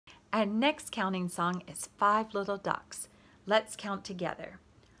Our next counting song is Five Little Ducks. Let's count together.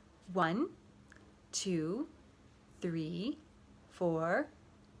 1, 2, 3, 4,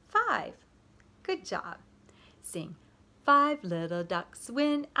 5. Good job. Sing. 5 little ducks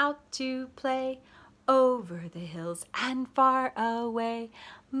went out to play over the hills and far away.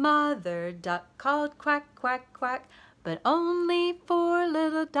 Mother duck called quack, quack, quack, but only 4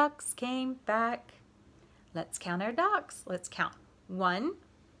 little ducks came back. Let's count our ducks. Let's count. 1,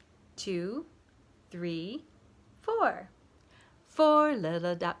 2, 3, 4. 4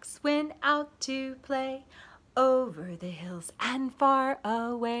 little ducks went out to play over the hills and far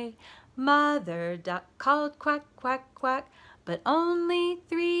away. Mother duck called quack, quack, quack, but only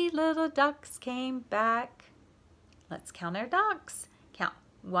 3 little ducks came back. Let's count our ducks. Count.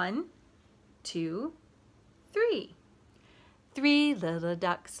 1, 2, 3. 3 little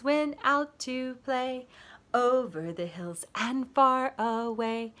ducks went out to play over the hills and far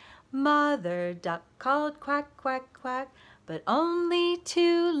away. Mother duck called quack, quack, quack, but only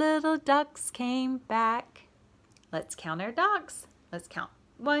 2 little ducks came back. Let's count our ducks. Let's count.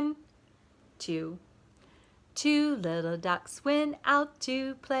 1, 2. 2 little ducks went out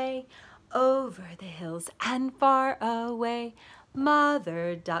to play over the hills and far away.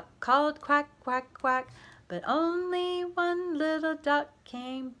 Mother duck called quack, quack, quack, but only 1 little duck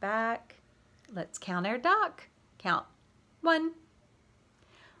came back. Let's count our duck. Count. 1.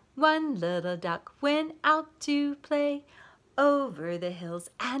 1 little duck went out to play over the hills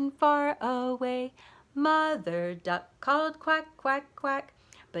and far away. Mother duck called quack, quack, quack,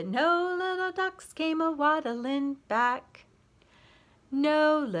 but no little ducks came a-waddling back.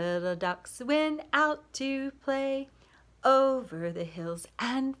 No little ducks went out to play over the hills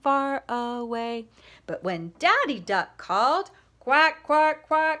and far away. But when Daddy Duck called, quack, quack,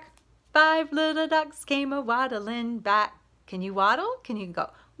 quack, 5 little ducks came a-waddling back. Can you waddle? Can you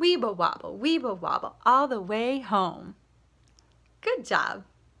go weeble wobble, all the way home? Good job.